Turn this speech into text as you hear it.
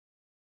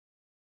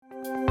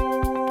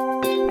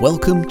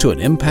Welcome to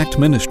an Impact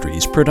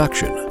Ministries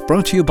production,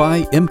 brought to you by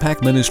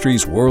Impact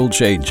Ministries World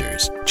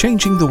Changers,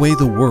 changing the way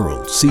the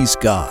world sees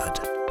God.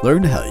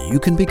 Learn how you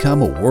can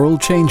become a world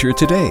changer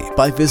today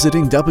by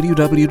visiting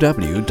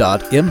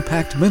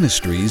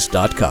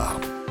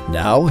www.impactministries.com.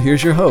 Now,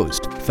 here's your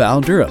host,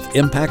 founder of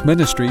Impact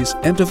Ministries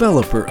and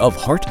developer of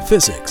Heart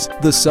Physics,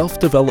 the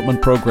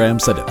self-development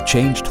programs that have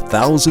changed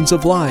thousands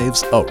of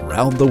lives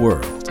around the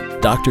world,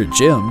 Dr.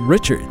 Jim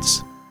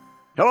Richards.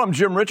 Hello, I'm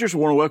Jim Richards. I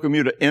want to welcome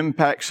you to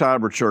Impact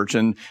Cyber Church.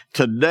 And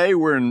today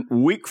we're in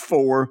week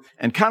 4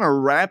 and kind of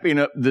wrapping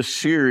up this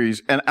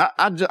series. And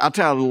I tell you,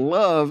 I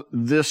love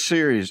this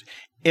series.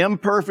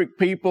 Imperfect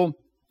people,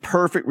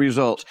 perfect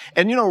results.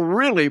 And you know,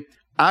 really,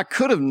 I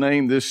could have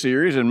named this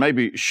series, and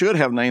maybe should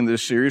have named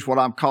this series, what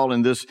I'm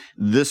calling this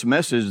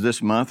message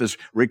this month is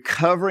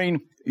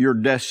Recovering Your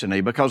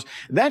Destiny, because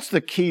that's the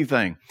key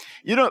thing.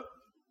 You know,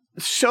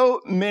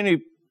 so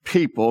many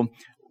people,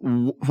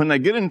 when they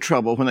get in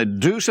trouble, when they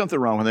do something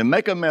wrong, when they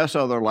make a mess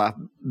of their life,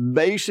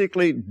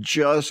 basically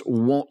just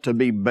want to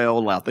be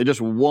bailed out. They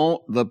just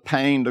want the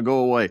pain to go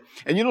away.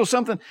 And you know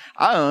something?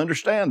 I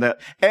understand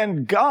that.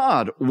 And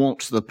God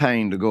wants the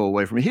pain to go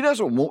away from you. He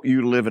doesn't want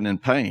you living in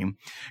pain.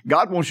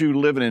 God wants you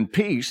living in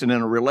peace and in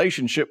a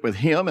relationship with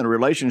Him and a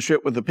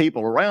relationship with the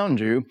people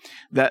around you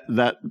that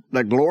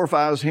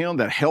glorifies Him,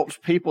 that helps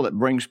people, that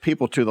brings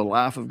people to the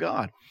life of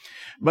God.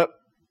 But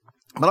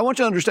I want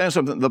you to understand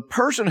something. The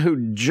person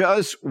who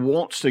just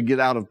wants to get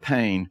out of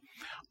pain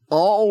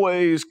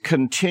always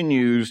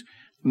continues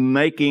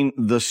making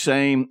the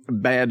same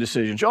bad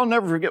decisions. Y'all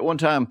never forget one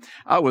time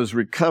I was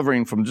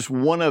recovering from just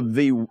one of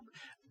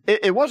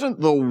it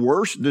wasn't the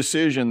worst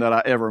decision that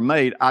I ever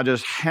made. I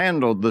just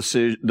handled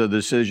the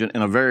decision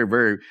in a very,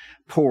 very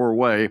poor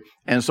way.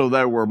 And so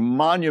there were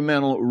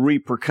monumental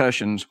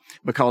repercussions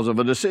because of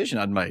a decision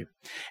I'd made.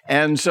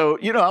 And so,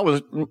 you know, I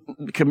was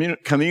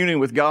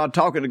communing with God,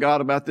 talking to God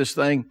about this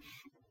thing.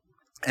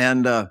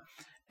 And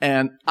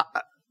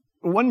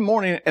one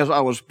morning as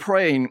I was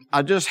praying,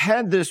 I just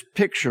had this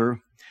picture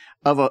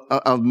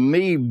of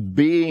me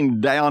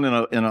being down in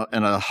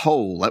a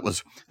hole that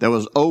was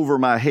over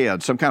my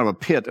head, some kind of a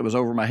pit that was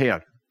over my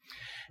head.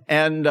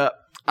 And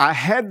I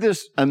had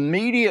this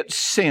immediate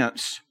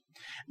sense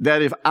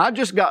that if I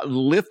just got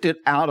lifted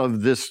out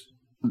of this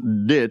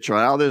ditch or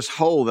out of this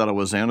hole that I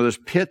was in, or this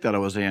pit that I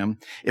was in,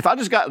 if I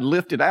just got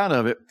lifted out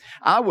of it,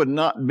 I would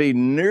not be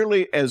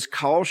nearly as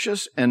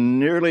cautious and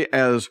nearly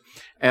as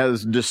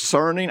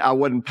discerning. I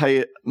wouldn't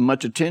pay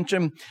much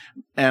attention,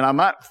 and I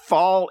might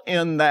fall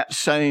in that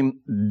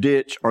same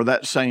ditch or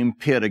that same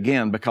pit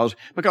again because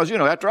you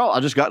know, after all, I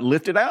just got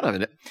lifted out of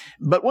it.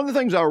 But one of the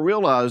things I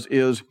realized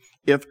is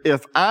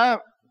if I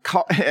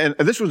and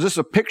this was just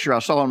a picture I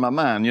saw in my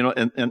mind, you know,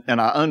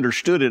 and I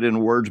understood it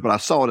in words, but I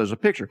saw it as a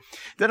picture.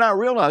 Then I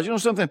realized, you know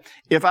something,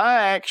 if I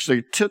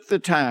actually took the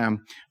time,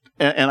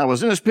 and I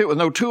was in this pit with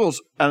no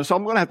tools, and so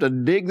I'm going to have to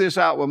dig this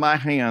out with my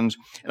hands,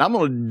 and I'm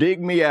going to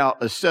dig me out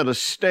a set of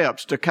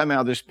steps to come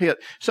out of this pit.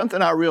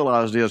 Something I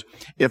realized is,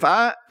 if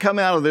I come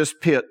out of this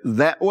pit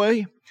that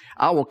way,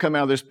 I will come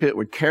out of this pit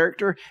with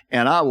character,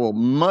 and I will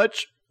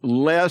much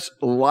less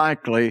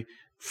likely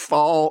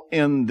fall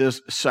in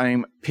this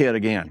same pit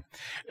again.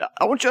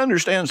 I want you to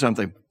understand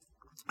something.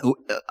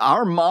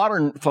 Our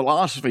modern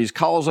philosophies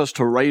cause us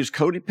to raise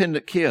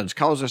codependent kids,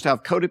 cause us to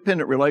have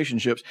codependent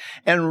relationships,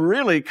 and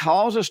really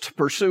cause us to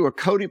pursue a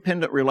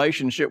codependent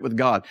relationship with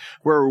God,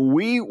 where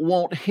we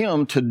want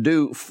Him to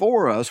do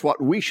for us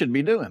what we should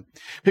be doing.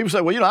 People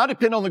say, well, you know, I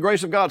depend on the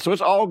grace of God, so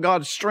it's all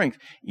God's strength.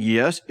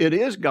 Yes, it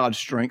is God's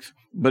strength,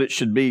 but it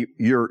should be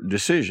your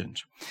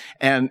decisions.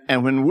 And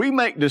when we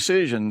make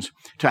decisions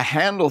to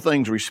handle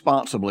things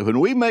responsibly, when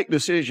we make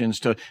decisions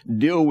to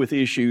deal with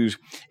issues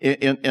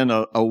in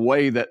a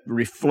way that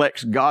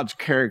reflects God's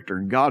character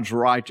and God's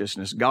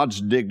righteousness,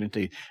 God's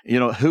dignity, you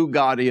know, who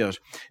God is,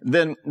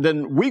 then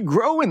we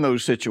grow in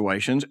those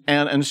situations.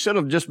 And instead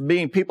of just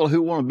being people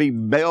who want to be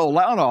bailed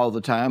out all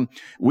the time,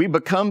 we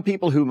become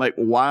people who make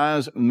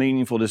wise,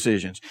 meaningful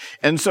decisions.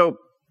 And so,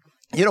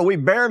 you know, we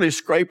barely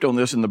scraped on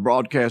this in the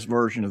broadcast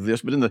version of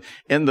this, but in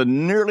the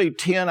nearly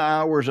 10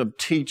 hours of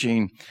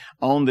teaching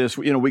on this,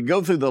 you know, we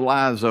go through the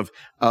lives of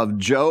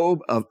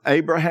Job, of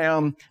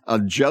Abraham,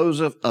 of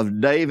Joseph,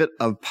 of David,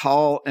 of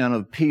Paul, and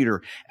of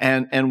Peter.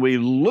 And we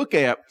look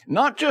at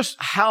not just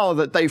how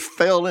that they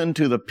fell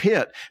into the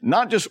pit,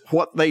 not just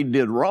what they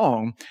did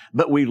wrong,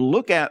 but we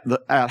look at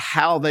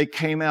how they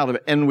came out of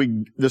it.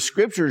 And the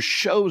scripture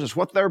shows us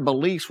what their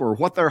beliefs were,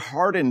 what their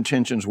heart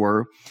intentions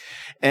were.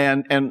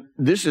 And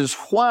this is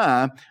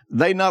why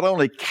they not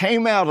only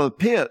came out of the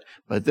pit,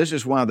 but this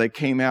is why they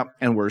came out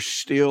and were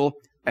still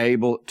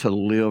able to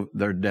live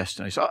their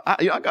destiny. So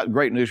I got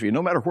great news for you.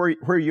 No matter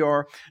where you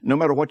are, no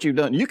matter what you've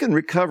done, you can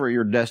recover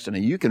your destiny.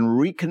 You can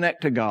reconnect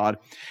to God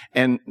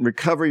and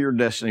recover your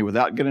destiny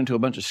without getting into a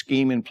bunch of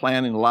scheming,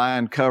 planning,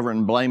 lying,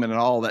 covering, blaming, and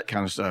all that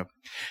kind of stuff.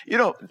 You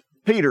know,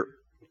 Peter,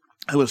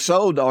 who was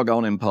so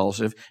doggone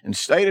impulsive and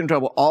stayed in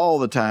trouble all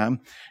the time.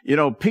 You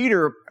know,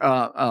 Peter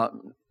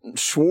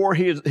swore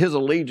his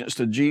allegiance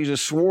to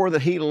Jesus, swore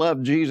that he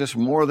loved Jesus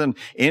more than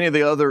any of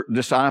the other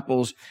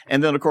disciples.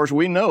 And then, of course,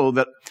 we know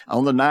that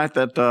on the night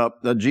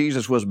that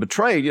Jesus was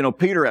betrayed,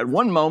 Peter at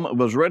one moment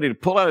was ready to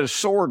pull out his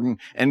sword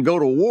and go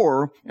to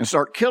war and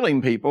start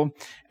killing people.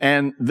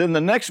 And then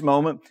the next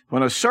moment,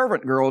 when a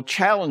servant girl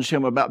challenged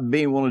him about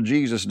being one of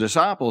Jesus'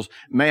 disciples,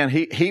 man,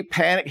 he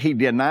panicked. He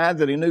denied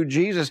that he knew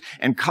Jesus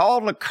and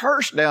called a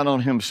curse down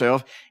on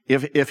himself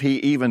if he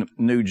even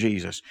knew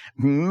Jesus.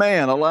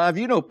 Man alive,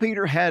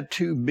 Peter had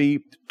to be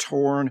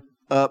torn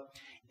up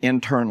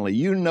internally.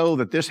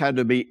 that this had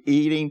to be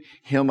eating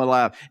him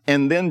alive.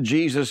 And then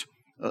Jesus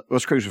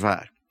was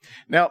crucified.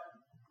 Now,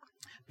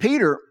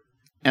 Peter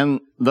and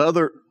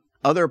the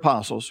other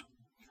apostles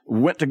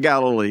went to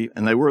Galilee,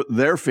 and they were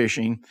there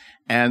fishing.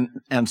 And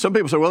some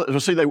people say, well,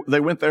 see, they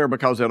went there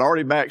because they'd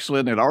already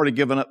backslidden, they'd already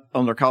given up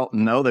on their call.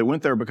 No, they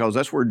went there because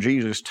that's where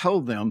Jesus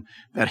told them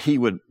that he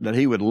would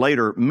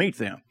later meet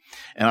them.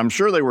 And I'm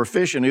sure they were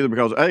fishing either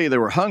because A, they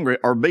were hungry,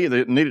 or B,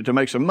 they needed to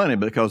make some money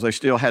because they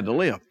still had to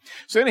live.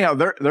 So anyhow,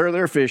 they're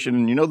there fishing,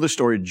 and you know the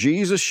story.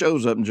 Jesus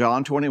shows up in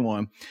John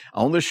 21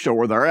 on the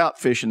shore. They're out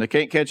fishing. They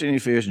can't catch any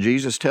fish.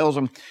 Jesus tells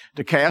them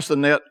to cast the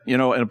net, in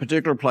a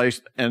particular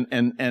place, and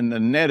the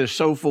net is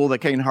so full they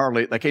can't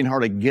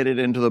hardly get it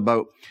into the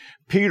boat.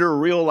 Peter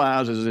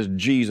realizes it's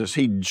Jesus.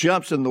 He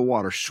jumps in the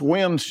water,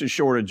 swims to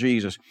shore to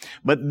Jesus.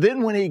 But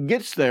then when he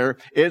gets there,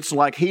 it's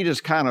like he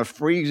just kind of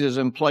freezes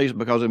in place,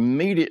 because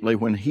immediately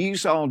when he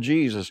saw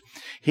Jesus,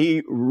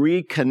 he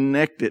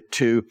reconnected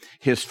to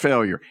his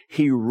failure.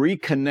 He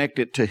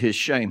reconnected to his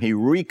shame. He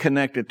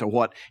reconnected to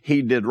what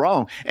he did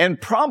wrong, and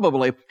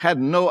probably had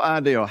no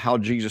idea how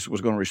Jesus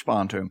was going to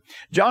respond to him.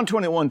 John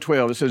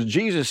 21:12, it says,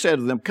 Jesus said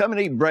to them, "Come and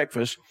eat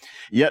breakfast."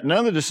 Yet none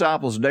of the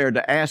disciples dared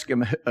to ask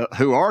him,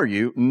 "Who are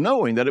you?"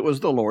 knowing that it was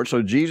the Lord.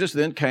 So Jesus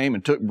then came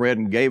and took bread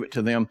and gave it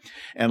to them,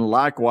 and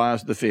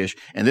likewise the fish.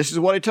 And this is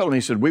what he told them.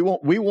 He said, we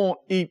won't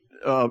eat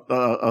of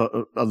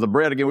the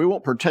bread again. We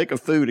won't partake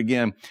of food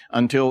again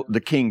until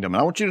the kingdom.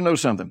 And I want you to know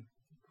something.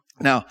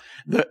 Now,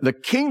 the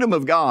kingdom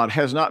of God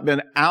has not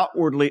been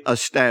outwardly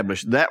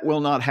established. That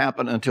will not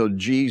happen until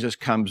Jesus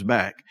comes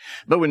back.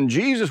 But when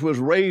Jesus was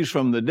raised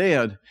from the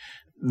dead,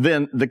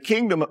 then the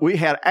kingdom, we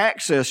had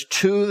access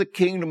to the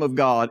kingdom of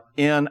God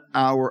in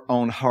our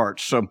own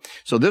hearts.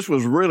 So this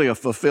was really a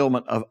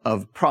fulfillment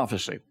of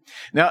prophecy.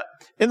 Now,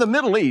 in the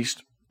Middle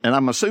East, and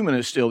I'm assuming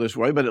it's still this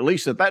way, but at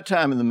least at that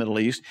time in the Middle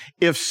East,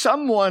 if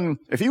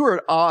you were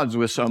at odds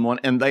with someone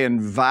and they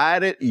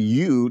invited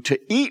you to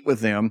eat with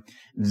them,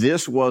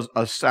 this was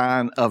a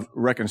sign of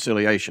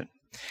reconciliation.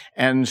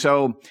 And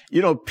so,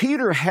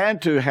 Peter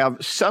had to have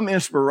some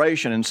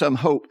inspiration and some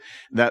hope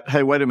that,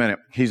 hey, wait a minute,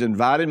 he's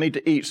invited me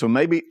to eat, so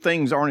maybe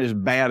things aren't as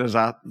bad as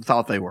I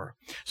thought they were.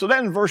 So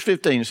then in verse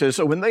 15, it says,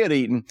 "So when they had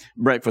eaten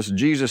breakfast,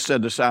 Jesus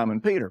said to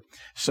Simon Peter,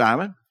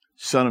 'Simon,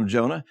 son of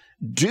Jonah,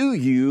 do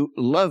you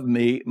love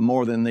me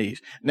more than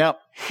these?'" Now,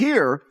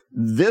 here,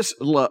 this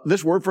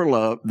word for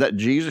love that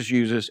Jesus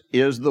uses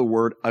is the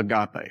word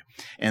agape.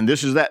 And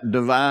this is that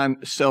divine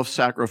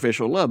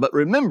self-sacrificial love. But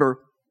remember,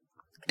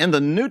 in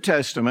the New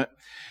Testament,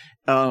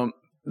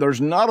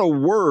 there's not a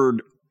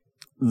word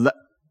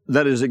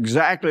that is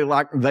exactly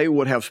like they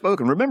would have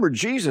spoken. Remember,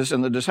 Jesus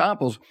and the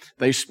disciples,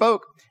 they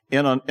spoke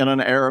in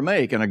an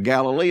Aramaic, in a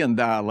Galilean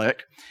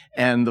dialect,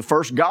 and the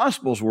first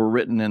Gospels were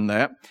written in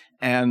that,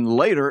 and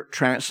later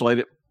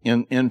translated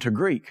into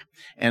Greek.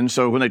 And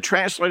so when they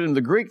translated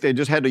into Greek, they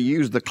just had to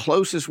use the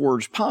closest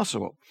words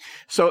possible.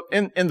 So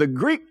in the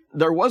Greek,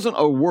 there wasn't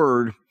a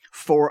word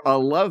for a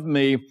love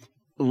me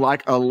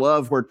like a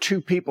love where two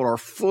people are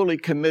fully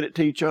committed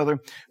to each other.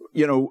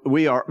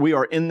 We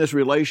are in this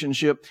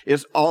relationship.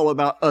 It's all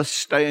about us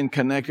staying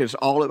connected. It's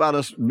all about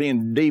us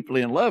being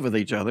deeply in love with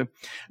each other.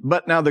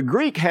 But now the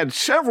Greek had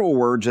several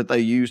words that they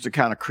used to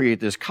kind of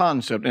create this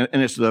concept. And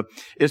it's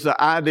the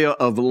idea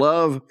of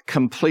love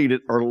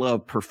completed or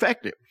love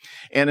perfected.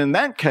 And in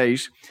that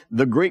case,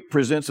 the Greek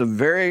presents a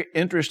very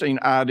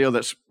interesting idea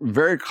that's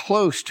very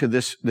close to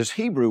this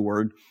Hebrew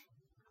word,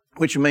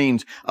 which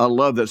means a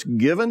love that's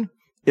given,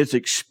 it's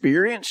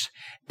experienced,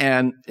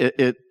 and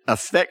it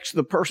affects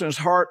the person's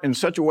heart in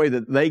such a way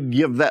that they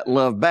give that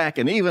love back,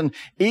 and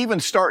even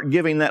start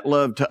giving that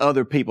love to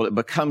other people. It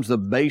becomes the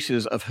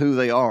basis of who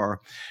they are.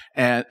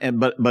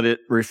 But it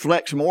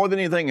reflects more than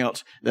anything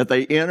else that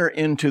they enter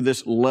into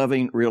this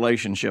loving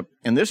relationship.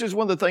 And this is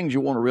one of the things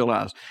you want to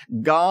realize.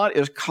 God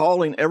is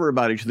calling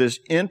everybody to this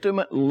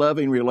intimate,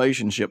 loving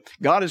relationship.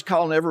 God is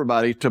calling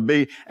everybody to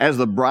be, as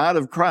the bride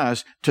of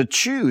Christ, to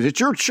choose. It's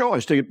your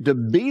choice to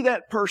be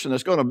that person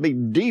that's going to be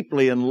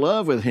deeply in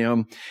love with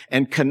Him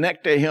and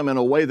connect to Him in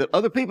a way that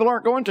other people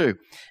aren't going to.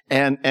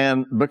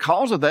 And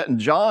because of that, in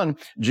John,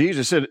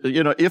 Jesus said,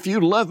 if you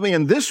love me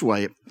in this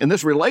way, in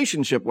this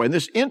relationship way, in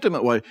this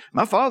intimate way,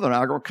 my Father and I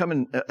are going to come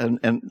and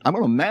I'm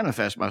going to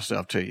manifest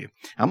myself to you.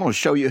 I'm going to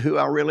show you who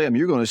I really am.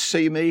 You're going to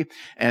see me,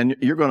 and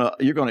you're going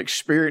to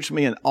experience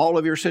me in all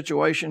of your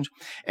situations.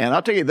 And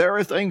I'll tell you, there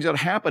are things that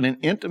happen in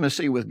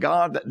intimacy with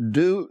God that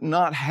do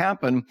not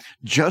happen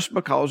just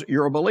because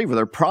you're a believer.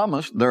 They're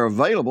promised, they're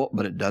available,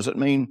 but it doesn't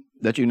mean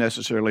that you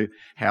necessarily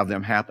have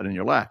them happen in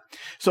your life.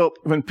 So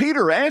when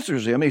Peter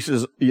answers him, he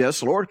says,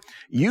 yes, Lord,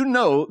 you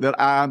know that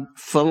I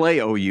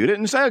phileo you. He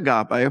didn't say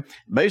agape.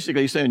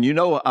 Basically, he's saying, you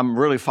know, I'm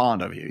really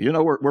fond of you. You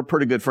know, we're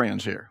pretty good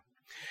friends here.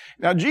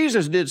 Now,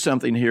 Jesus did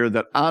something here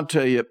that I'll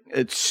tell you,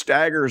 it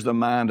staggers the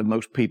mind of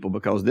most people,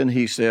 because then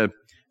he said,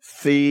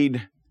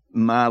 feed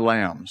my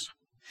lambs.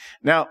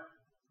 Now,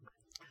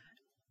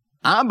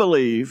 I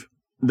believe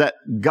that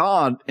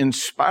God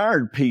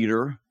inspired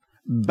Peter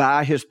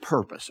by his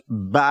purpose,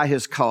 by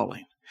his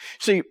calling.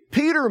 See,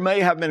 Peter may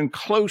have been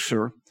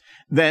closer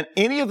than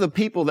any of the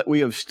people that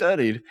we have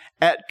studied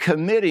at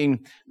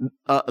committing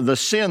the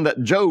sin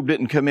that Job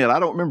didn't commit. I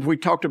don't remember if we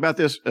talked about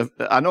this.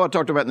 I know I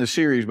talked about it in the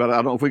series, but I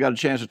don't know if we got a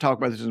chance to talk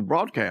about this in the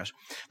broadcast.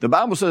 The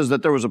Bible says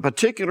that there was a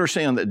particular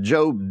sin that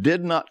Job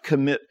did not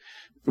commit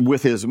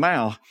with his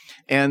mouth,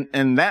 and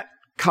that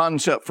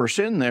concept for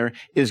sin there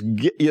is,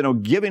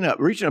 giving up,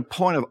 reaching a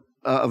point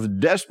of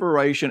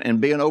desperation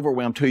and being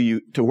overwhelmed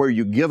to where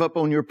you give up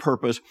on your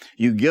purpose,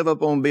 you give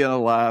up on being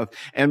alive,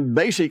 and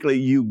basically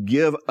you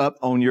give up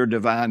on your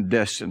divine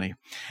destiny.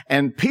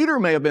 And Peter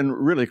may have been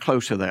really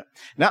close to that.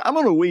 Now, I'm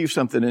going to weave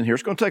something in here.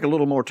 It's going to take a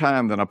little more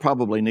time than I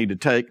probably need to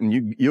take,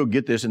 and you'll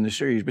get this in the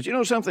series. But you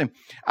know something?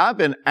 I've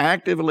been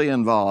actively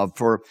involved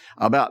for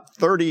about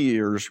 30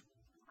 years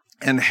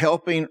and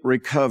helping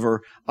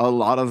recover a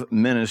lot of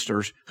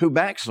ministers who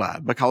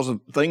backslide because of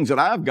things that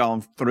I've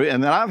gone through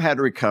and that I've had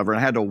to recover and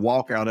had to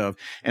walk out of.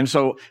 And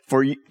so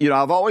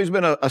I've always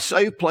been a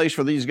safe place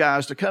for these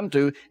guys to come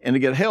to and to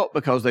get help,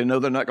 because they know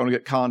they're not going to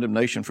get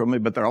condemnation from me,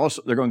 but they're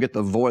going to get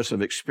the voice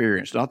of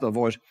experience, not the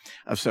voice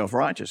of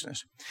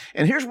self-righteousness.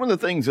 And here's one of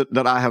the things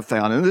that I have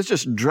found, and this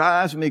just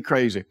drives me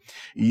crazy.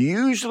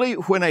 Usually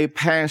when a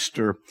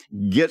pastor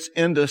gets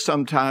into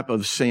some type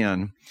of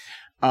sin,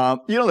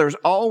 there's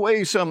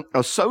always some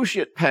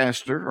associate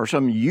pastor or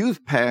some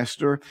youth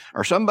pastor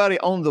or somebody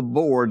on the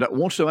board that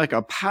wants to make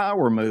a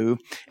power move.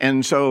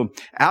 And so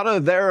out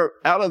of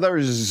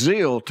their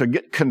zeal to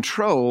get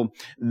control,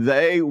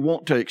 they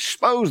want to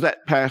expose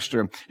that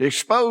pastor,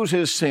 expose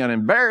his sin,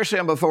 embarrass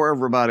him before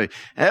everybody.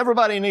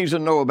 Everybody needs to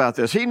know about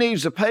this. He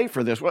needs to pay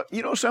for this. Well,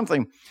 you know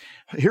something?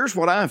 Here's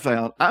what I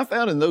found. I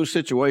found in those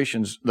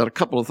situations that a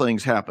couple of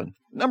things happen.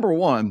 Number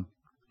one,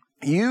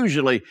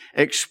 usually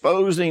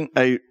exposing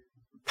a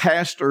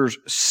pastor's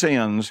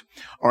sins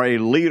or a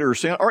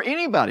leader's sin or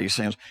anybody's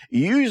sins,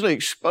 usually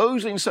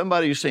exposing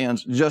somebody's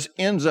sins just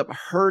ends up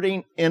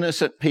hurting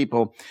innocent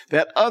people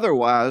that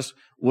otherwise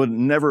would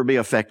never be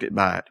affected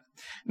by it.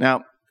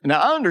 Now,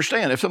 I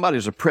understand if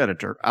somebody's a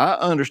predator. I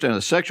understand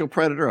a sexual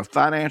predator, a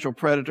financial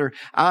predator.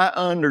 I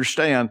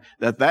understand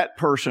that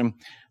person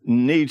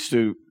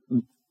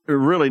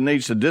really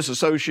needs to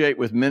disassociate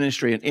with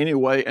ministry in any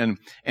way and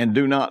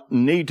do not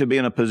need to be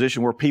in a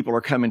position where people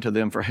are coming to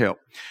them for help.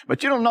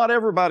 But not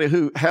everybody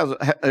who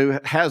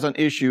has an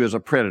issue is a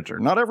predator.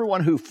 Not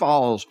everyone who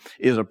falls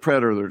is a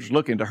predator that's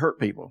looking to hurt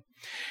people.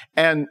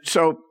 And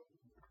so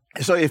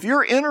if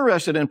you're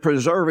interested in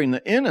preserving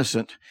the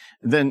innocent,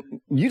 then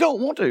you don't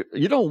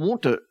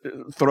want to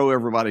throw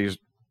everybody's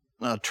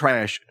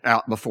trash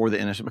out before the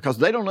innocent, because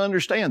they don't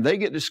understand. They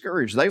get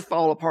discouraged. They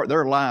fall apart.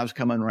 Their lives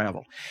come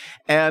unraveled.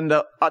 And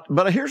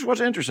but here's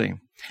what's interesting.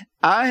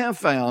 I have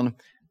found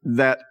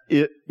that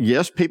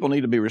yes, people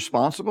need to be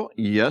responsible.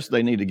 Yes,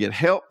 they need to get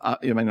help. I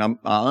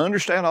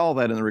understand all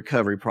that in the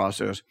recovery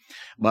process.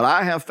 But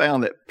I have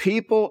found that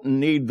people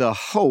need the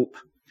hope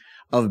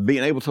of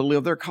being able to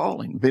live their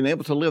calling, being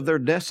able to live their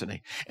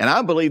destiny. And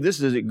I believe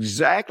this is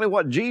exactly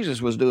what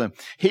Jesus was doing.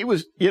 He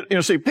was,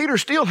 Peter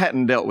still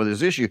hadn't dealt with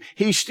his issue.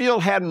 He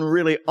still hadn't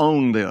really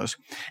owned this.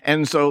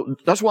 And so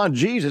that's why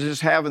Jesus is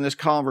having this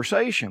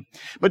conversation.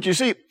 But you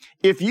see,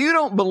 if you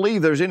don't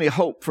believe there's any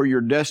hope for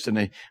your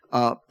destiny,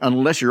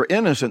 unless you're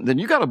innocent, then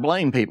you got to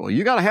blame people.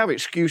 You got to have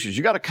excuses.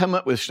 You got to come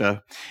up with stuff.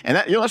 And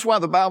that's why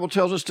the Bible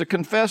tells us to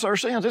confess our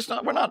sins.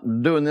 We're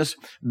not doing this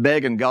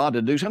begging God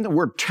to do something.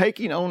 We're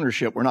taking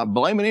ownership. We're not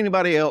blaming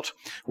anybody else.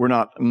 We're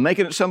not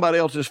making it somebody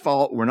else's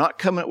fault. We're not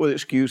coming up with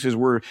excuses.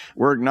 We're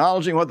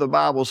acknowledging what the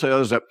Bible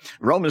says, that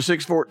Romans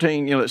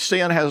 6:14, that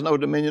sin has no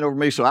dominion over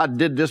me. So I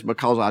did this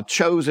because I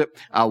chose it.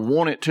 I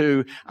want it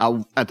to.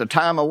 At the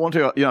time I want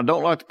to, I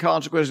don't like the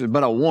consequences,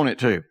 but I want it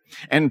to.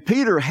 And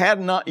Peter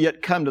had not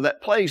yet come to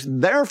that place.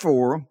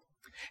 Therefore,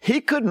 he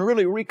couldn't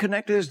really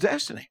reconnect to his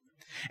destiny.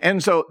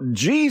 And so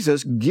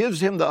Jesus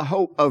gives him the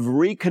hope of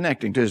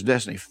reconnecting to his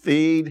destiny.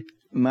 Feed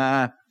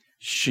my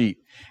sheep.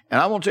 And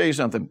I want to tell you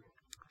something.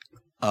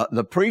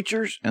 The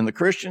preachers and the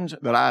Christians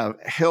that I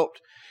have helped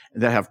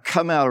that have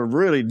come out of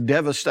really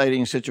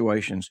devastating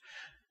situations,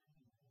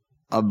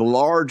 a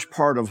large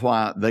part of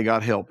why they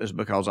got help is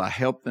because I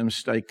helped them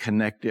stay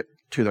connected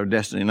to their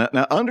destiny.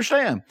 Now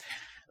understand,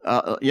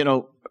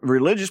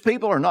 religious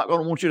people are not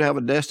going to want you to have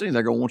a destiny.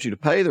 They're going to want you to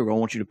pay. They're going to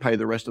want you to pay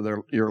the rest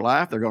of your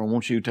life. They're going to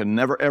want you to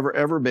never, ever,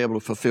 ever be able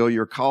to fulfill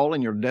your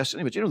calling, your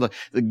destiny. But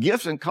the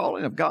gifts and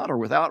calling of God are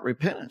without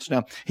repentance.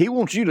 Now, He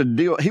wants you to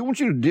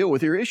deal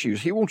with your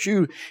issues. He wants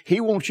you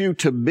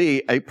to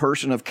be a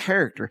person of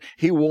character.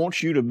 He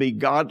wants you to be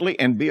godly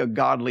and be a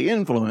godly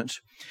influence.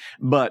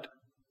 But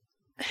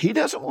He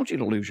doesn't want you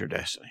to lose your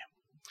destiny.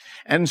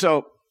 And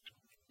so,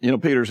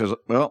 Peter says,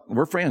 well,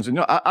 we're friends. And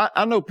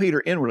I know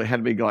Peter inwardly had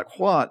to be like,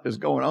 what is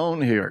going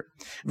on here?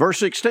 Verse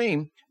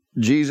 16,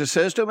 Jesus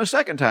says to him a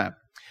second time,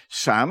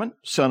 Simon,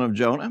 son of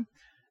Jonah,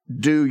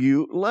 do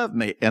you love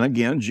me? And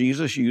again,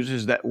 Jesus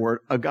uses that word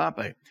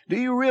agape. Do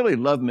you really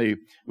love me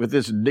with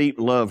this deep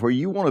love where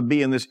you want to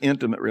be in this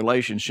intimate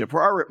relationship,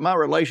 where my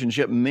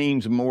relationship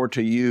means more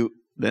to you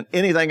than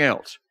anything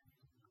else?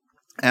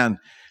 And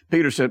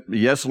Peter said,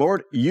 yes,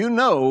 Lord, you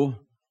know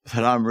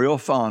that I'm real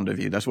fond of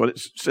you. That's what it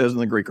says in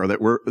the Greek, or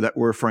that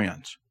we're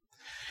friends.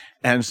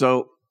 And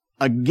so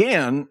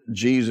again,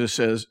 Jesus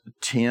says,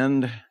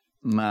 tend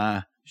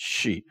my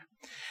sheep.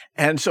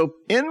 And so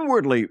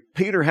inwardly,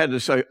 Peter had to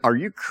say, are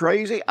you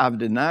crazy? I've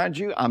denied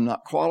you. I'm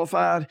not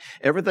qualified.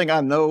 Everything I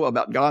know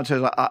about God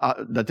says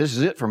that this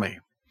is it for me.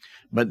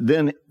 But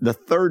then the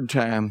third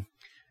time,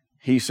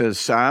 he says,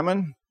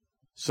 Simon,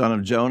 son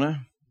of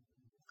Jonah,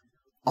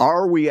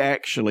 are we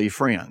actually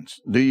friends?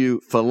 Do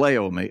you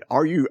phileo me?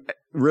 Are you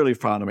really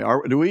fond of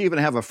me? Do we even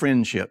have a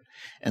friendship?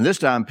 And this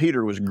time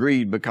Peter was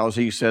grieved because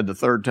he said the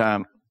third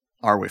time,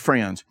 are we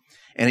friends?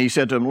 And he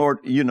said to him, Lord,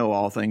 you know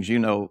all things. You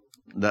know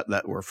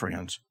that we're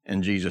friends.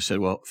 And Jesus said,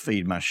 well,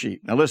 feed my sheep.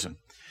 Now listen,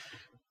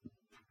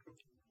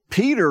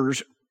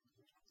 Peter's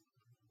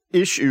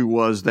issue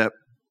was that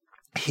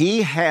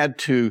he had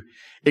to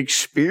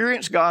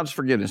experience God's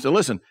forgiveness. So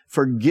listen,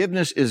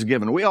 forgiveness is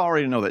given. We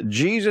already know that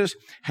Jesus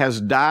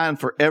has died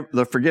for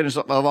the forgiveness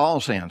of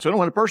all sins. So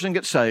when a person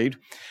gets saved,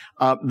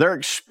 they're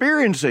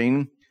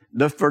experiencing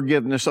the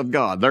forgiveness of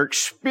God. They're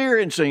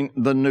experiencing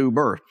the new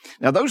birth.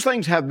 Now, those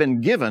things have been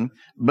given,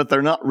 but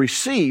they're not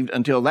received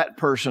until that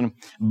person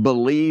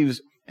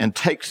believes and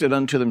takes it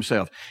unto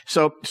themselves.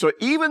 So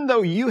even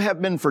though you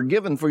have been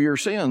forgiven for your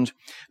sins,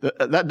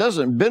 that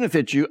doesn't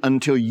benefit you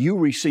until you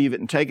receive it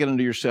and take it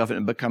unto yourself, and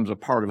it becomes a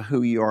part of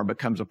who you are,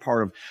 becomes a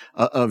part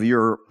of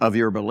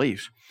your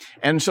beliefs.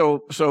 And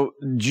so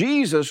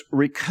Jesus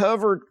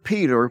recovered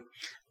Peter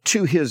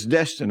to his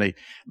destiny,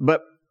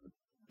 but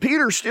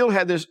Peter still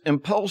had this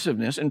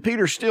impulsiveness, and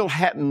Peter still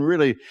hadn't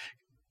really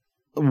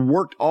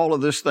worked all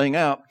of this thing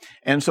out.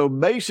 And so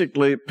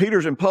basically,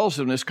 Peter's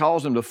impulsiveness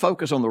caused him to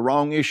focus on the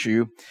wrong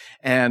issue,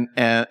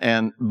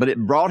 but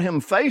it brought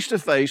him face to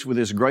face with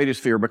his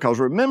greatest fear.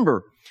 Because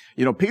remember,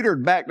 Peter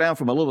had backed down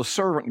from a little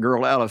servant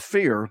girl out of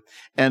fear,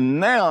 and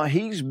now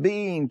he's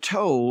being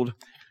told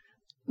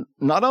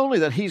not only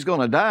that he's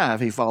going to die if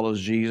he follows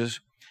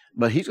Jesus,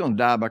 but he's going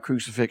to die by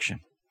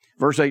crucifixion.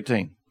 Verse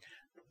 18.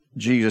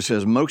 Jesus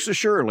says, most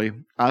assuredly,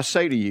 I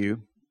say to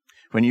you,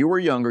 when you were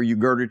younger, you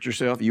girded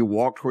yourself, you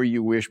walked where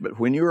you wished, but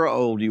when you are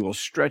old, you will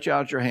stretch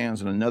out your hands,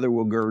 and another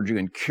will gird you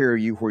and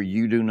carry you where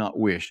you do not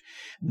wish.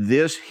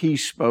 This he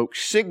spoke,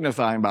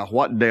 signifying by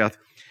what death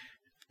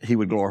he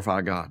would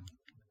glorify God.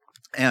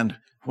 And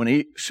when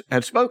he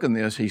had spoken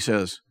this, he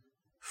says,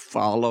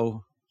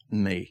 follow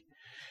me.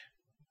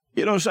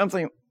 You know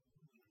something?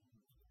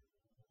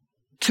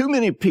 Too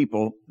many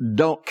people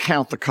don't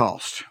count the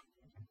cost.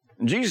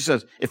 And Jesus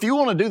says, if you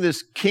want to do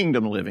this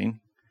kingdom living,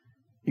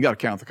 you got to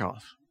count the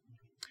cost.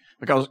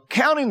 Because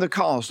counting the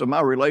cost of my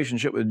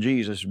relationship with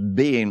Jesus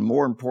being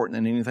more important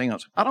than anything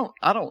else, I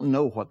don't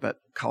know what that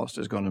cost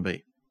is going to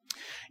be.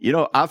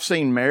 I've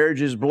seen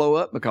marriages blow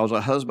up because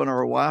a husband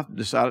or a wife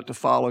decided to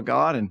follow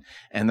God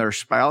and their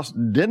spouse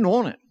didn't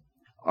want it,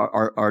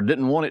 or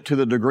didn't want it to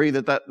the degree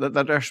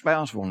that their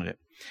spouse wanted it.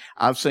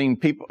 I've seen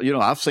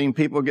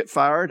people get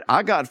fired.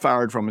 I got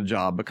fired from a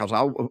job because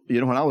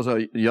when I was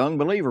a young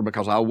believer,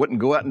 because I wouldn't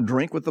go out and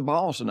drink with the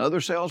boss and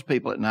other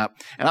salespeople at night.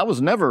 And I was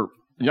never,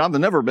 I've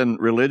never been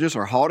religious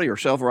or haughty or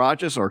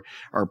self-righteous or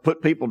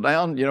put people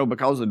down,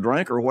 because of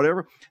drink or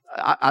whatever.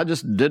 I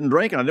just didn't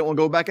drink, and I didn't want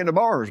to go back into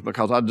bars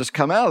because I'd just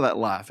come out of that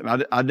life,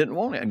 and I didn't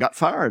want it, and got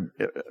fired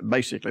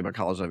basically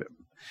because of it.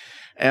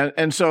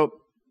 And so,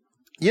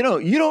 you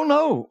don't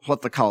know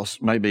what the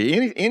cost may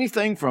be.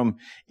 Anything from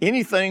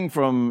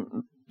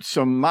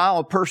some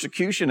mild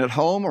persecution at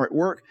home or at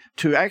work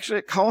to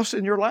actually cost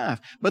in your life.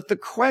 But the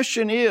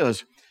question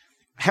is,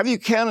 have you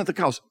counted the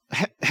cost?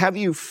 Have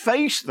you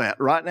faced that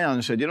right now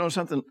and said,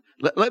 something,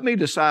 let me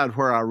decide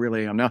where I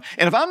really am now.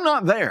 And if I'm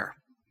not there,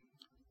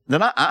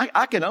 then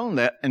I can own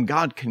that, and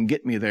God can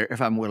get me there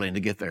if I'm willing to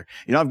get there.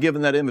 I've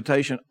given that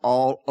invitation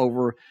all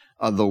over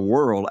the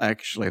world,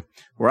 actually,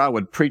 where I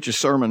would preach a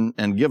sermon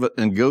and give it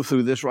and go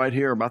through this right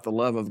here about the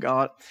love of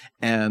God.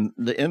 And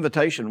the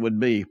invitation would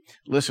be,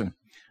 listen,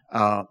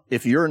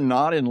 if you're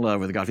not in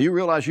love with God, if you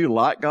realize you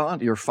like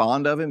God, you're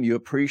fond of Him, you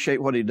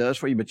appreciate what He does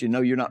for you, but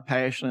you're not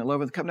passionate in love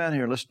with Him, come down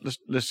here,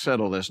 let's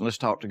settle this and let's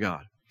talk to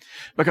God.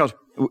 Because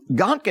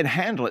God can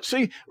handle it.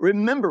 See,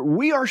 remember,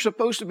 we are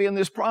supposed to be in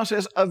this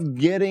process of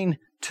getting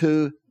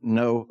to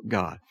know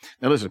God.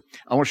 Now listen,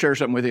 I want to share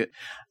something with you.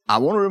 I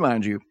want to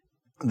remind you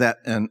that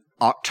in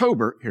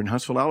October, here in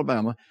Huntsville,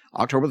 Alabama,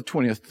 October the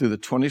 20th through the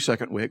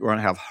 22nd week, we're going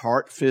to have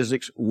Heart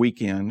Physics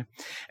Weekend.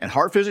 And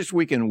Heart Physics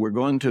Weekend, we're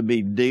going to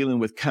be dealing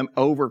with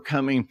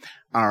overcoming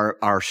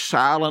our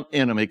silent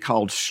enemy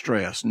called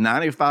stress.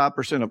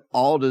 95% of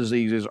all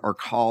diseases are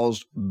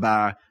caused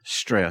by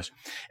stress.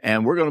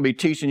 And we're going to be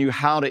teaching you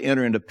how to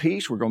enter into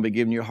peace. We're going to be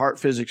giving you heart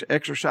physics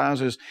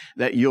exercises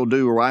that you'll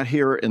do right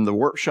here in the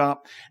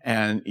workshop.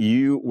 And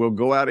you will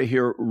go out of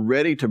here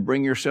ready to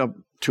bring yourself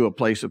to a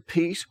place of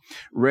peace,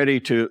 ready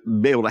to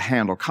be able to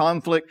handle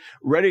conflict,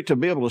 ready to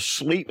be able to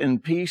sleep in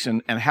peace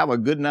and have a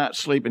good night's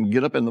sleep and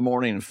get up in the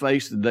morning and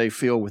face the day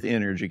filled with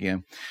energy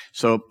again.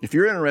 So if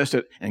you're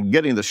interested in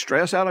getting the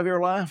stress out of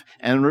your life,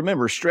 and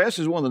remember, stress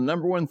is one of the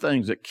number one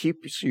things that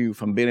keeps you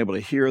from being able to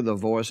hear the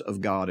voice of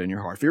God in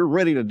your heart. If you're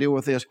ready to deal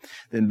with this,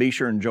 then be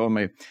sure and join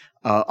me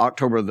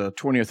October the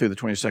 20th through the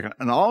 22nd,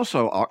 and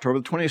also October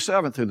the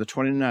 27th through the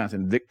 29th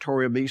in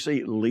Victoria,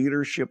 BC,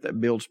 Leadership That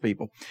Builds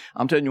People.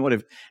 I'm telling you what,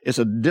 if it's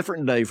a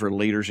different day for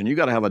leaders, and you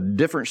got to have a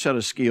different set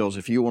of skills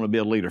if you want to be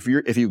a leader.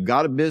 If you've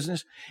got a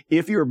business,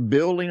 if you're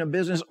building a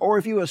business, or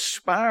if you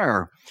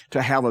aspire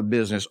to have a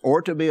business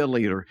or to be a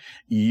leader,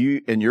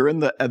 and you're in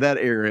that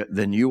area,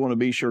 then you want to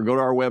be sure, go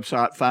to our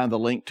website, find the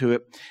link to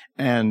it,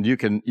 and you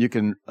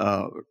can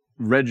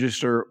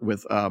register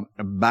with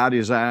By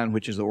Design,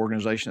 which is the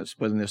organization that's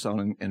putting this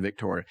on in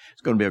Victoria.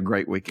 It's going to be a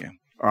great weekend.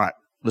 All right,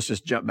 let's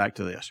just jump back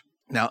to this.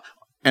 Now,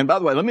 and by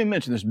the way, let me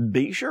mention this.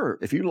 Be sure,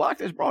 if you like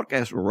this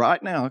broadcast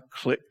right now,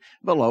 click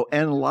below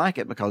and like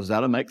it, because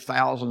that'll make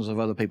thousands of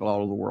other people all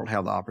over the world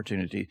have the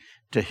opportunity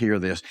to hear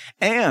this.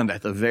 And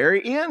at the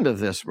very end of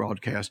this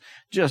broadcast,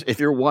 just if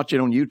you're watching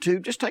on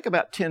YouTube, just take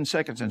about 10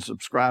 seconds and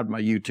subscribe to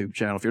my YouTube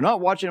channel. If you're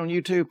not watching on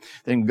YouTube,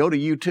 then go to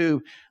YouTube,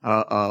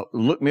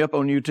 look me up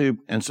on YouTube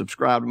and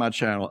subscribe to my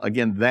channel.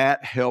 Again,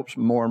 that helps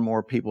more and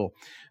more people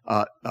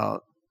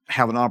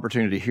have an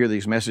opportunity to hear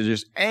these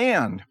messages,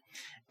 and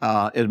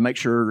it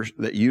makes sure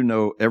that you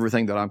know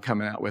everything that I'm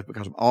coming out with,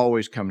 because I'm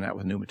always coming out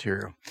with new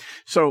material.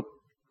 So,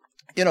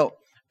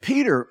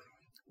 Peter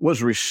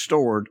was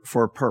restored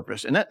for a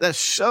purpose. And that's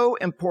so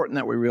important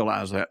that we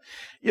realize that.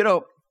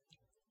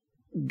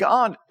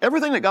 God,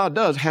 everything that God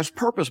does has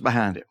purpose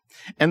behind it.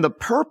 And the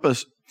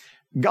purpose,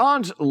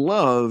 God's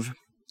love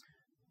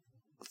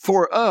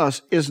for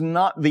us is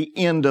not the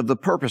end of the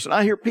purpose. And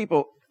I hear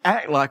people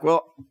act like,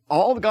 well,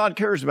 all God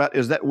cares about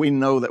is that we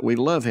know that we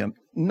love Him.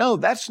 No,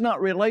 that's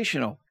not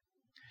relational.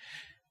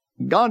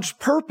 God's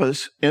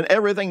purpose in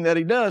everything that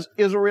He does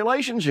is a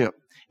relationship,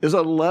 is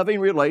a loving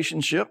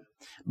relationship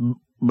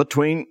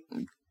between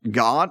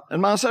God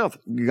and myself.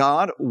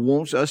 God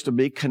wants us to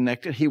be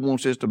connected. He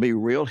wants us to be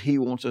real. He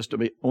wants us to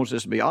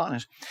be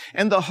honest.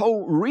 And the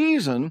whole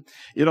reason,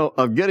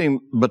 of getting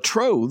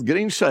betrothed,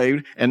 getting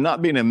saved, and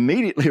not being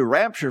immediately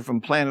raptured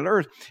from planet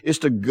Earth is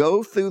to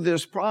go through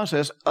this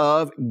process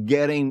of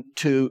getting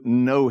to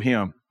know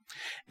Him.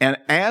 And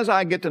as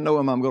I get to know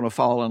Him, I'm going to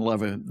fall in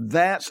love with Him.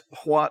 That's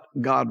what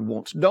God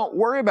wants. Don't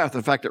worry about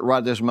the fact that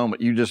right this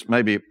moment you just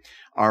maybe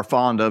are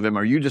fond of Him,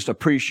 or you just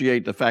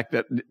appreciate the fact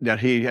that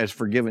He has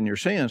forgiven your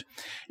sins.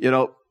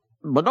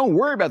 But don't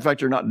worry about the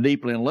fact you're not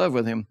deeply in love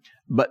with Him,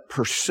 but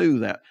pursue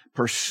that.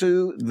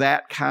 Pursue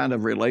that kind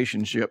of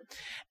relationship.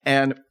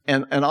 And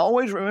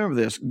always remember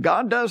this.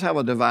 God does have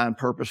a divine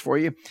purpose for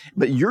you,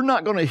 but you're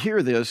not going to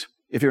hear this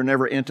if you're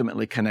never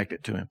intimately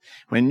connected to Him.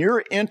 When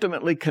you're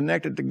intimately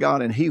connected to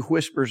God and He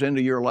whispers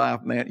into your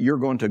life, man, you're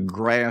going to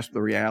grasp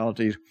the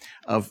realities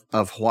of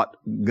what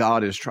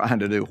God is trying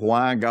to do,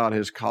 why God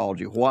has called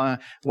you,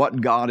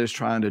 what God is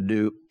trying to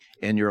do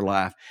in your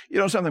life.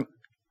 Something,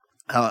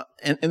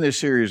 in this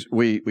series,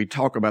 we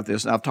talk about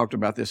this, and I've talked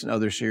about this in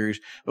other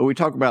series, but we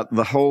talk about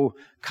the whole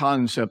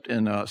concept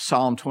in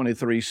Psalm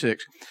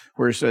 23:6,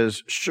 where it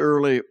says,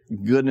 "Surely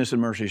goodness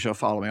and mercy shall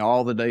follow me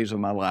all the days of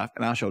my life,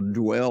 and I shall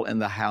dwell in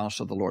the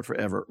house of the Lord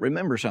forever."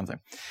 Remember something.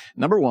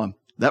 Number one,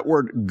 that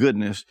word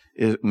goodness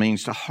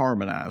means to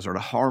harmonize, or to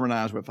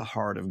harmonize with the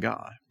heart of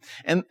God.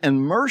 And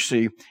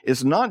mercy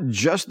is not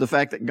just the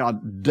fact that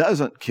God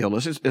doesn't kill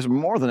us. It's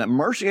more than that.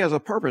 Mercy has a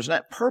purpose, and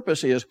that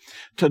purpose is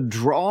to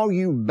draw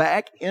you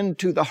back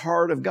into the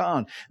heart of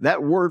God.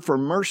 That word for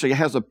mercy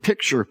has a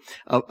picture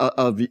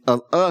of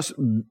us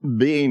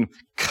being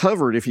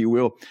covered, if you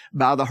will,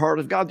 by the heart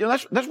of God.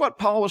 That's what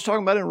Paul was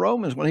talking about in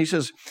Romans when he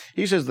says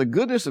the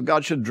goodness of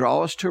God should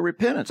draw us to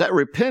repentance. That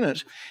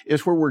repentance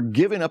is where we're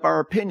giving up our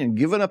opinion,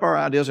 giving up our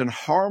ideas, and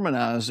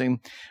harmonizing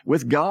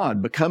with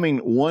God, becoming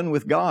one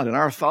with God and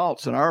our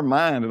thoughts and our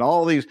mind and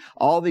all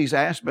these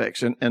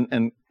aspects,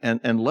 and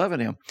loving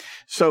Him.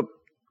 So,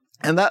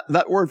 and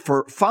that word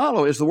for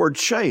follow is the word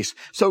chase.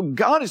 So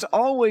God is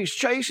always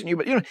chasing you,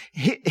 but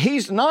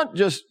He's not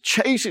just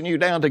chasing you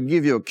down to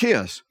give you a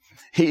kiss.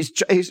 He's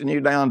chasing you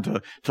down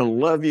to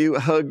love you,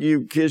 hug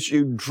you, kiss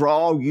you,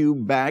 draw you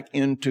back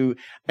into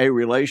a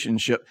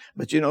relationship.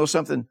 But you know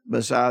something?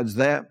 Besides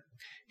that,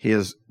 He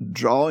is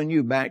drawing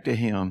you back to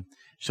Him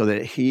so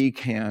that He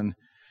can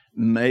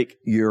make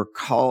your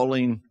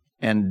calling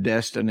and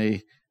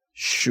destiny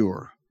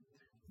sure.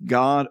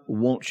 God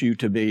wants you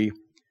to be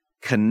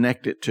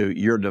connected to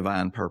your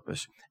divine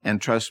purpose.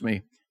 And trust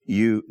me,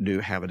 you do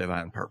have a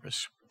divine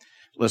purpose.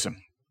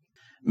 Listen,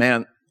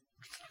 man,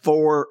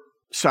 4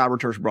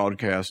 Cyber Church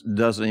broadcasts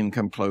doesn't even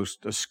come close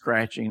to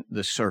scratching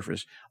the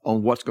surface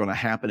on what's going to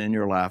happen in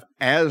your life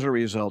as a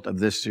result of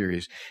this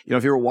series. You know,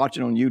 if you're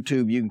watching on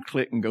YouTube, you can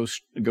click and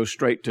go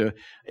straight to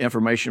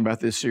information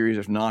about this series.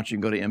 If not, you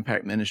can go to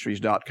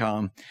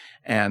impactministries.com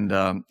and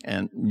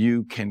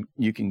you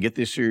can get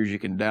this series. You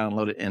can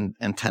download it,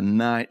 and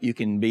tonight you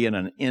can be in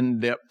an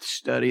in-depth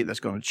study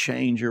that's going to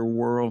change your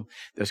world,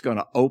 that's going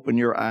to open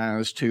your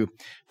eyes to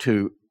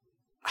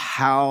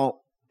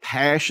how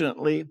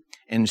passionately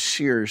and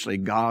seriously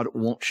God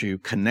wants you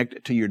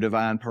connected to your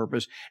divine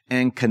purpose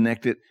and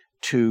connected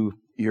to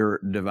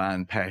your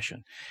divine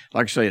passion.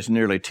 Like I say, it's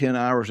nearly 10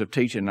 hours of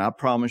teaching, and I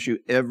promise you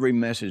every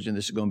message in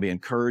this is going to be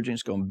encouraging.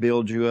 It's going to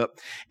build you up,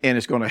 and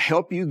it's going to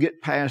help you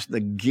get past the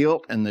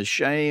guilt and the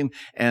shame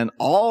and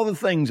all the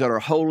things that are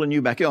holding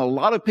you back. You know, a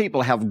lot of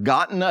people have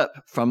gotten up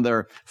from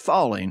their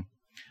falling,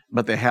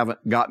 but they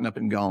haven't gotten up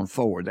and gone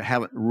forward. They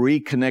haven't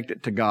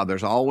reconnected to God.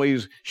 There's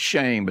always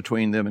shame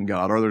between them and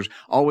God, or there's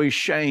always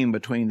shame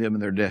between them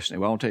and their destiny.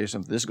 Well, I'll tell you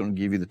something. This is going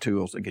to give you the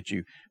tools to get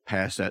you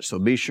past that. So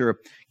be sure,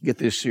 get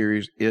this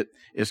series.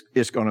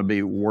 It's going to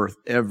be worth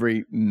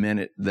every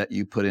minute that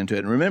you put into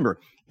it. And remember,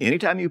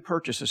 anytime you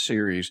purchase a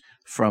series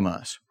from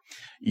us,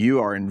 you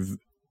are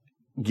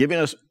giving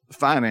us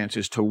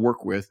finances to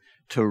work with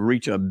to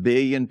reach 1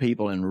 billion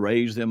people and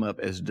raise them up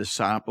as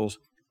disciples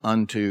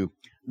unto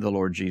the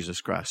Lord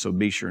Jesus Christ. So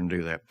be sure and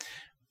do that.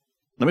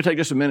 Let me take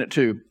just a minute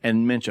too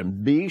and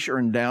mention, be sure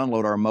and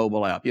download our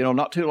mobile app. You know,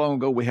 not too long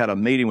ago, we had a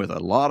meeting with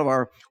a lot of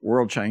our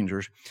world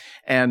changers,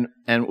 and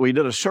we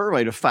did a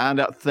survey to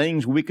find out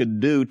things we could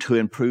do to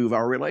improve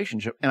our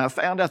relationship. And I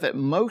found out that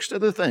most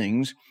of the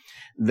things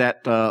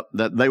that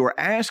they were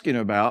asking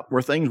about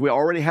were things we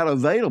already had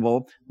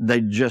available. They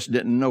just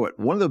didn't know it.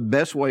 One of the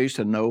best ways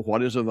to know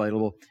what is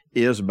available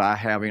is by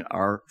having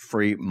our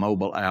free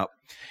mobile app.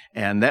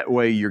 And that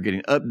way you're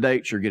getting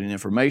updates, you're getting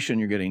information,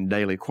 you're getting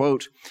daily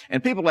quotes.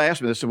 And people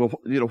ask me, they say, well,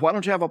 you know, why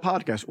don't you have a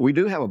podcast? We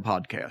do have a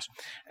podcast.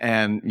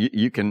 And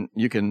you can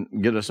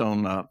get us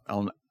on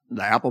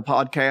the Apple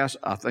podcast.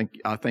 I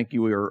think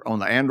you are on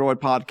the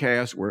Android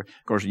podcast. We're,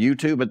 of course,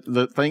 YouTube. But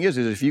the thing is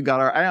if you got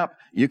our app,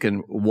 you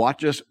can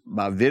watch us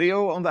by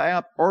video on the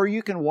app, or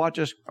you can watch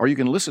us, or you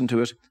can listen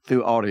to us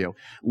through audio.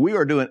 We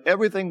are doing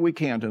everything we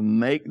can to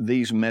make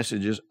these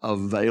messages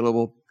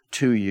available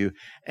to you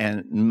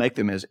and make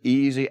them as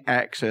easy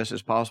access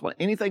as possible.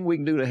 Anything we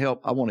can do to help,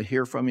 I want to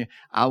hear from you.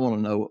 I want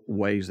to know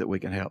ways that we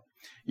can help.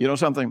 You know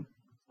something?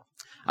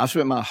 I've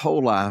spent my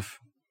whole life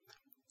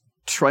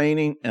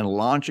training and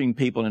launching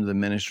people into the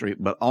ministry,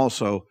 but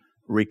also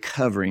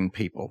recovering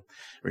people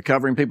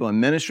in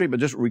ministry, but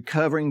just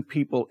recovering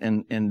people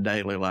in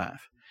daily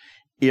life.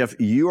 If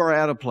you are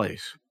at a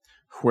place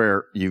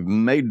where you've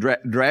made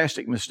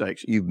drastic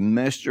mistakes, you've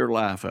messed your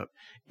life up,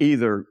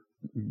 either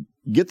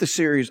get the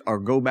series or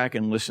go back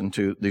and listen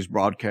to these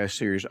broadcast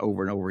series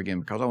over and over again,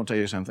 because I want to tell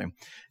you something.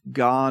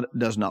 God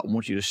does not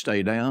want you to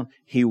stay down.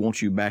 He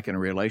wants you back in a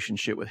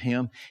relationship with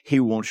Him. He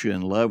wants you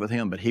in love with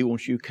Him, but He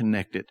wants you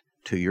connected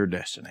to your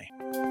destiny.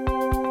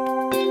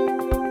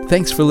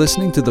 Thanks for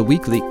listening to the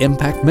weekly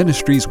Impact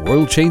Ministries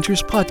World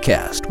Changers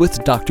podcast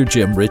with Dr.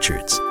 Jim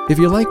Richards. If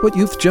you like what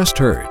you've just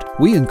heard,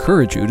 we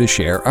encourage you to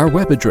share our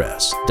web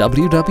address,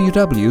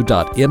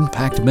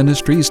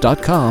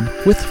 www.impactministries.com,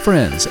 with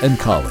friends and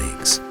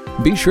colleagues.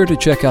 Be sure to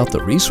check out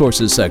the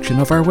resources section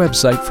of our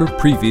website for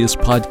previous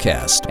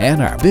podcasts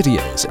and our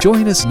videos.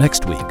 Join us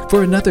next week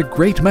for another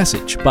great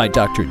message by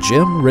Dr.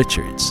 Jim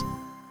Richards.